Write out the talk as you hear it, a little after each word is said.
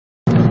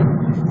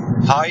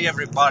Hi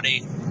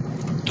everybody,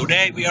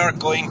 today we are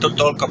going to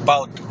talk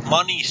about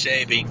money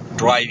saving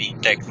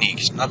driving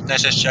techniques. Not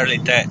necessarily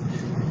the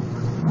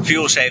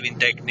fuel saving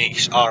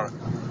techniques are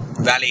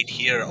valid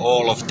here,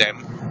 all of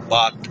them,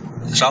 but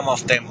some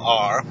of them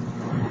are.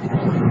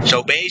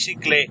 So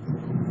basically,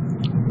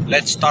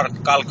 let's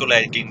start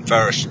calculating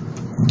first.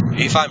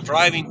 If I'm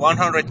driving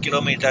 100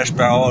 kilometers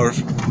per hour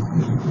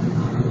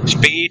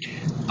speed,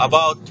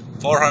 about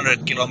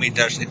 400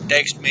 kilometers, it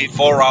takes me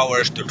 4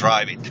 hours to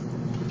drive it.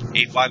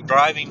 If I'm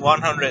driving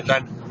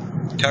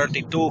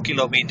 132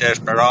 kilometers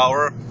per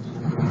hour,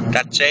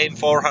 that same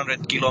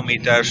 400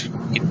 kilometers,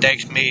 it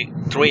takes me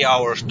 3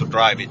 hours to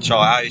drive it. So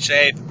I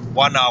save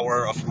 1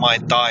 hour of my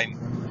time,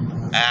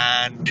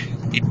 and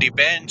it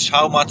depends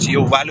how much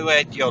you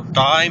evaluate your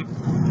time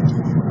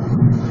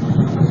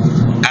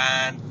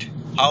and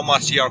how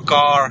much your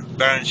car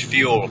burns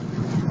fuel.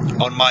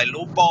 On my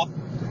Lupo,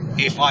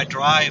 if I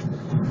drive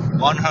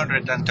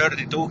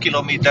 132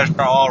 kilometers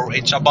per hour,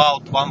 it's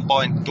about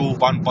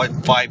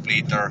 1.2-1.5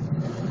 liter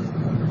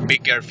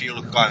bigger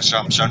fuel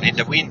consumption in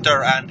the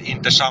winter, and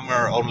in the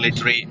summer only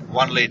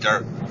 1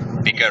 liter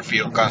bigger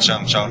fuel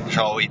consumption.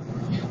 So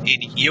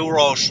in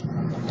euros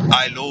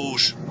I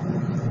lose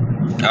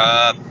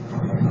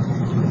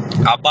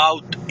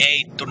about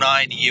 8 to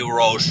 9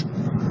 euros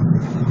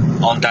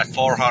on that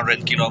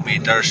 400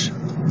 kilometers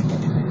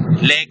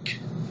leg,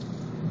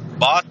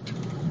 but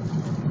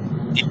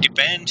it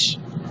depends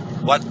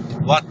what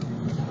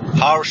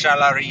hour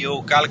salary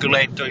you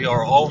calculate to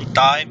your own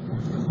time.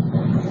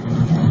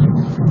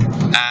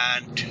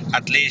 And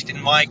at least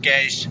in my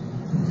case,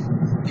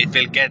 it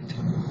will get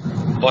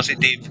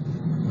positive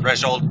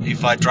result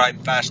if I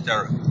drive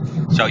faster.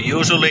 So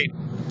usually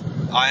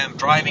I am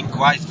driving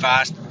quite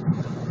fast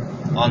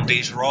on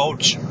these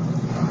roads,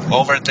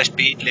 over the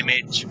speed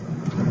limits,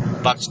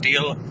 but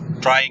still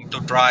trying to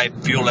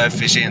drive fuel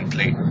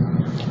efficiently.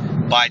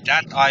 By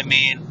that I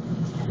mean,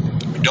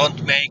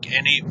 don't make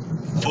any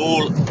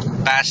full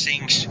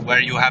passings where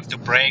you have to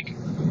brake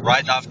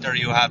right after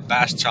you have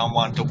passed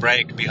someone to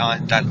brake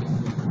behind that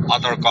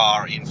other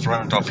car in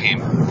front of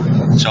him.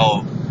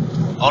 So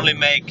only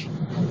make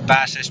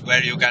passes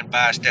where you can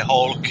pass the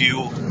whole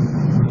queue,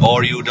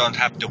 or you don't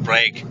have to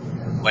brake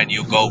when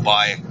you go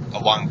by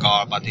one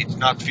car. But it's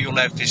not fuel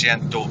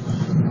efficient to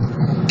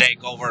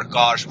take over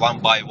cars one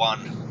by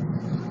one.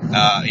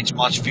 It's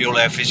much fuel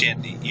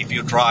efficient if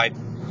you drive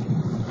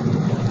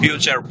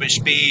future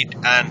speed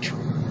and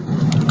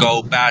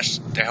go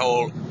past the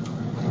whole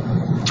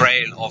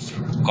trail of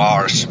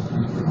cars.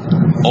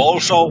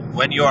 Also,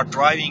 when you are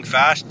driving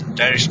fast,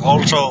 there is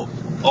also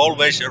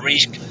always a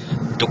risk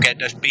to get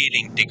the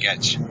speeding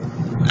tickets.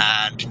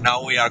 And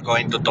now we are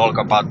going to talk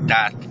about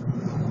that.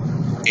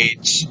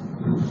 It's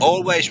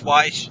always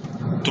wise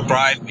to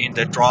drive in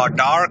the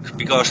dark,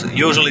 because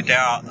usually there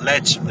are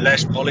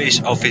less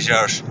police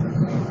officers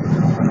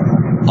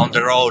on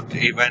the road,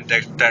 even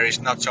there is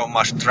not so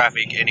much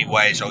traffic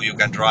anyway, so you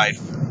can drive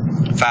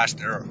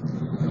faster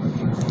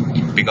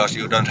because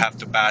you don't have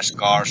to pass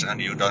cars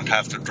and you don't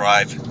have to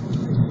drive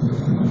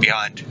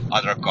behind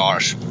other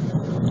cars.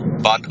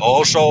 But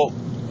also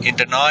in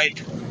the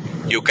night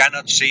you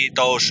cannot see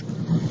those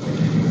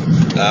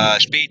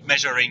speed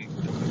measuring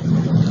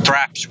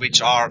traps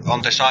which are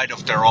on the side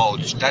of the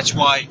roads. That's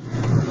why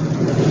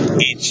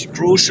it's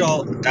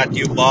crucial that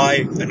you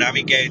buy a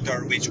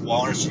navigator which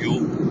warns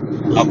you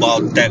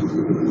about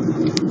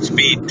the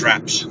speed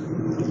traps,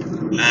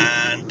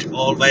 and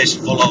always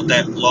follow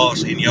the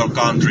laws in your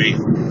country.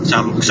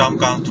 Some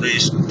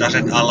countries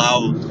doesn't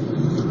allow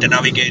the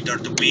navigator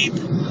to beep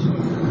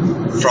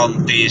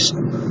from these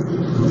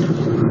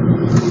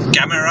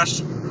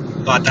cameras,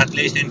 but at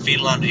least in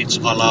Finland it's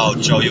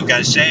allowed. So you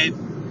can save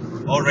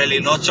already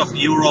lots of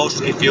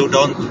euros if you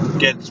don't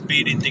get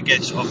speeding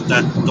tickets of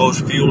those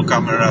fuel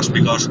cameras,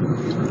 because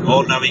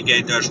all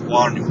navigators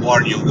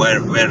warn you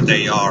where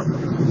they are.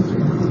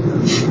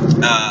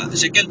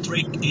 Second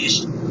trick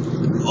is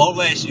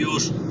always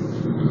use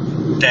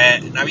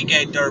the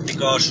navigator,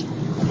 because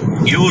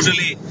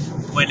usually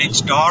when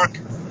it's dark,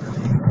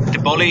 the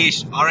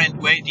police aren't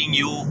waiting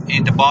you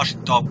in the bus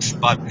stops,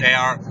 but they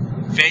are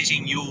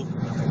facing you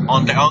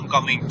on the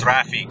oncoming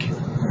traffic.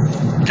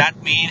 That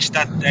means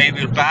that they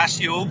will pass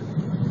you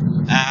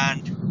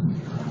and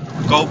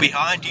go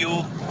behind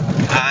you,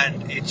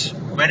 and it's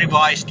very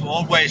wise to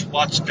always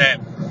watch the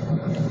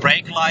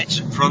brake lights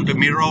from the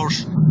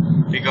mirrors,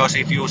 because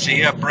if you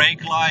see a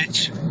brake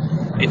lights,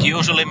 it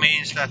usually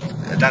means that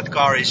that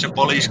car is a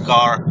police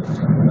car.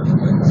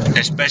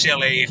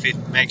 Especially if it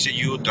makes a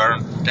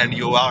U-turn, then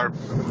you are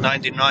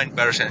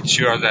 99%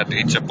 sure that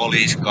it's a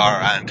police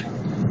car and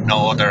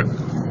no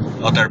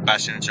other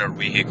passenger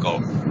vehicle.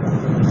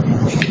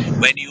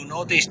 When you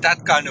notice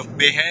that kind of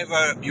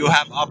behavior, you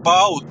have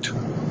about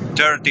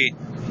 30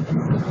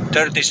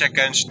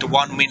 seconds to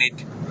 1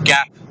 minute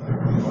gap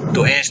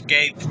to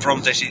escape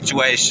from the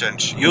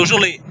situations.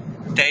 Usually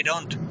they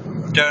don't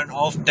turn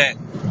off the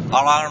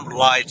alarm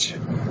lights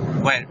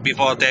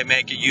before they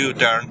make a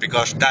U-turn,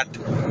 because that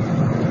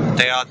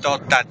they are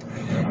taught that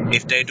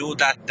if they do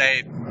that,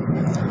 they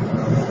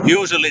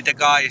Usually the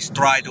guys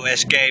try to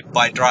escape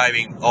by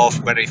driving off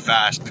very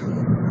fast.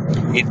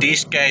 In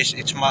this case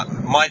it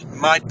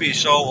might be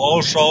so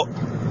also,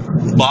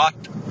 but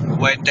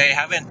when they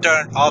haven't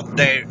turned off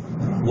their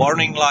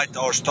warning light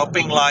or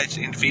stopping lights,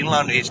 in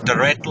Finland it's the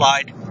red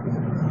light,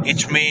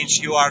 it means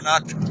you are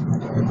not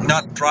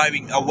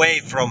driving away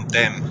from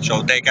them,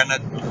 so they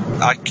cannot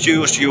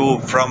accuse you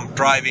from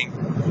driving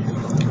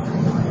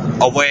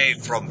away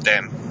from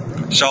them.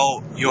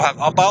 So you have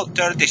about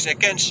 30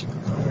 seconds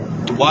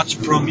to watch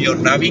from your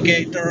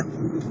navigator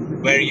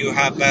where you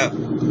have a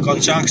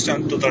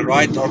conjunction to the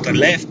right or the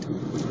left,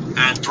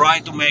 and try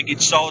to make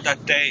it so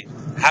that they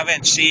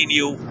haven't seen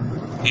you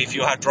if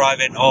you have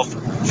driven off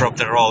from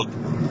the road.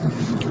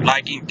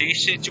 Like in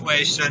these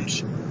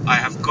situations, I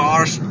have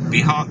cars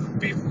in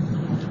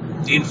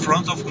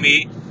front of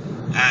me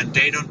and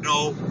they don't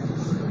know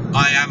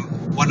I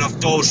am one of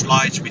those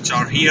lights which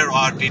are here,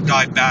 or did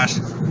I pass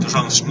to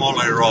some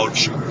smaller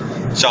roads.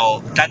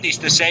 So that is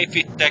the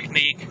safest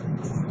technique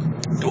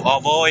to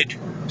avoid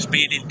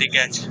speeding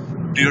tickets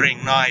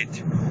during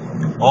night.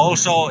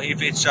 Also,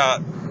 if it's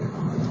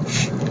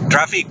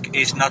traffic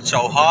is not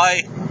so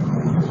high,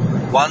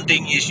 one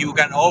thing is you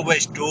can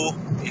always do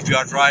if you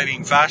are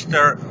driving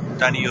faster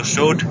than you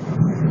should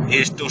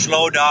is to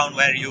slow down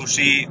where you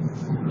see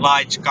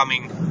lights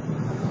coming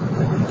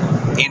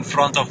in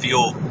front of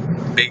you,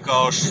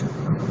 because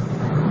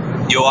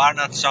you are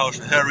not so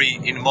hurry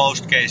in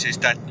most cases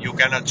that you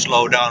cannot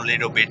slow down a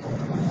little bit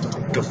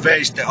to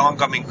face the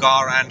oncoming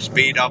car and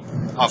speed up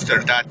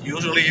after that.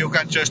 Usually you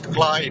can just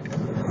glide,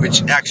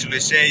 which actually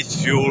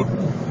saves fuel,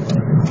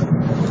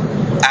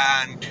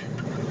 and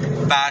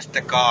pass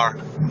the car.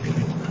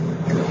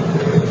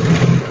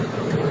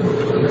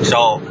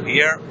 So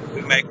here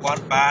we make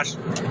one pass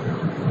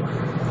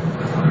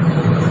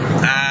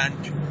and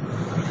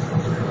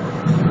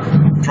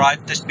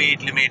drive the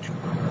speed limit,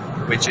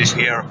 which is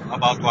here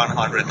about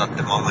 100 at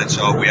the moment,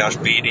 so we are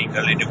speeding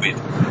a little bit.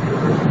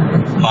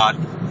 But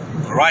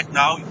right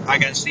now I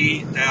can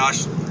see there are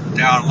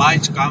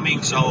lights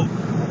coming, so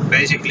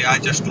basically I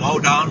just slow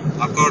down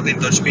according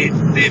to the speed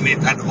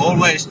limit, and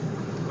always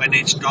when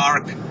it's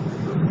dark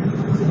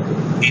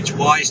it's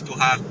wise to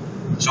have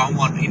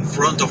someone in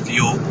front of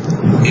you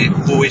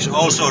who is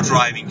also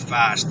driving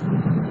fast.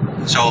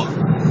 So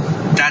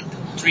that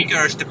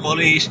triggers the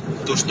police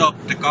to stop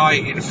the guy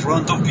in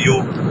front of you,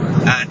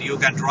 and you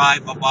can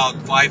drive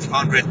about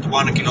 500 to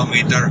 1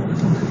 kilometer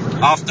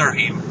after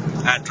him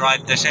and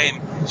drive the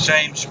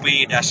same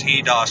speed as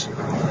he does.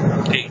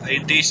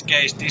 In this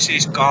case,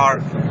 this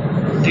car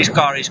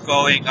is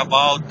going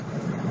about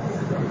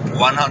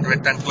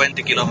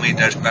 120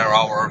 kilometers per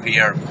hour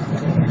here,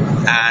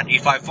 and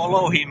if I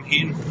follow him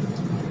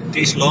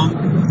this long,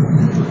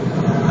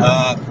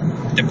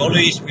 the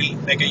police will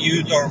make a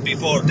U-turn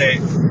before they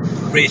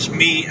reach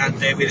me, and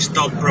they will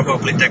stop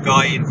probably the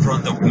guy in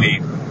front of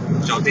me.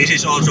 So this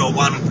is also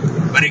one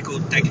very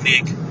good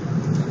technique,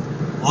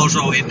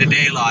 also in the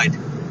daylight,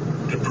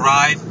 to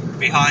drive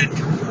behind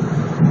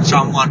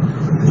someone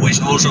who is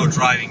also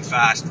driving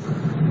fast,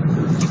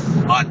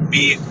 but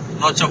be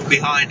lots of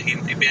behind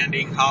him,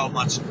 depending how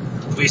much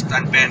twist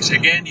and bends.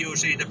 Again, you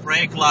see the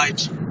brake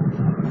lights,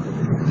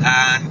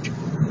 and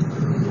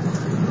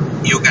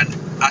you can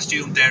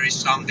assume there is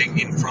something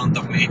in front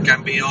of me. It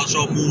can be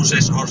also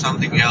mooses or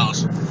something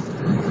else.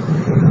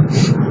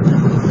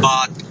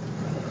 But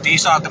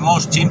these are the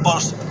most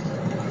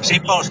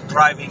simplest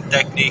driving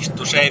techniques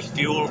to save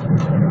fuel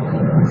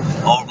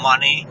or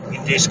money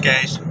in this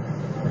case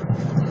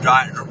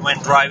when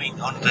driving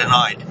on the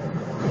night.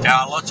 There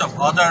are lots of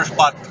others,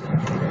 but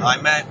I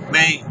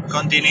may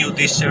continue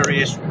this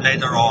series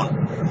later on.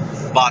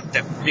 But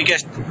the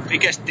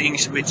biggest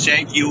things which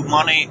save you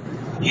money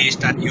is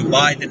that you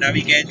buy the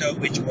navigator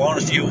which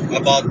warns you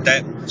about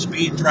the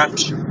speed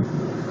traps,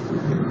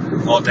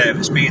 or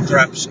the speed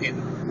traps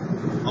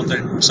on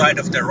the side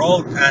of the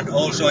road, and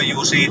also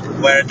you see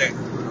where the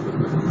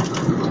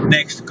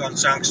next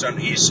conjunction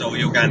is, so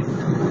you can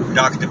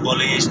duck the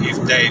police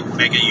if they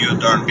make a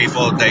U-turn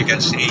before they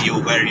can see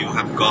you where you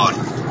have gone.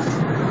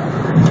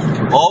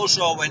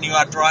 Also, when you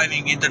are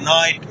driving in the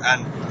night,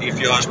 and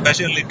if you are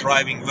especially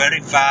driving very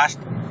fast,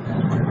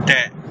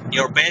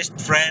 your best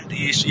friend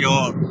is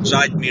your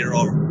side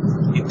mirror.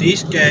 In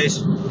this case,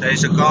 there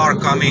is a car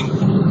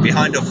coming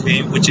behind of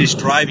him which is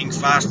driving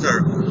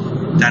faster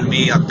than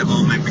me at the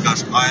moment,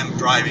 because I am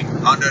driving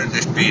under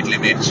the speed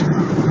limits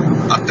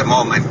at the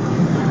moment.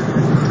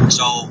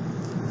 So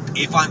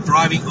if I'm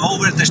driving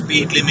over the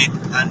speed limit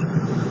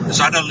and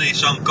suddenly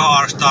some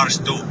car starts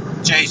to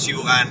chase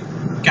you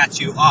and catch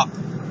you up,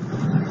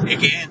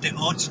 again the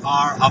odds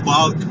are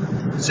about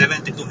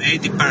 70 to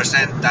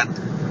 80% that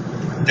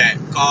the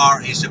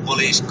car is a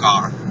police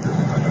car,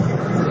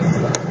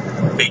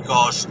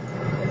 because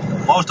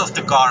most of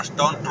the cars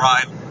don't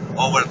drive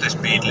over the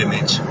speed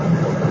limits,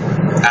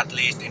 at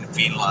least in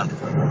Finland.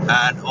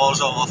 And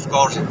also, of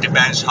course, it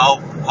depends how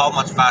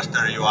much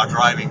faster you are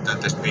driving than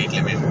the speed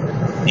limit.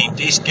 In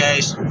this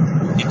case,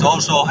 it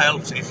also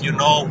helps if you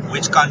know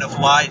which kind of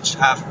lights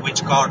have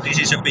which car. This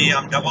is a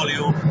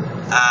BMW,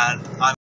 and I'm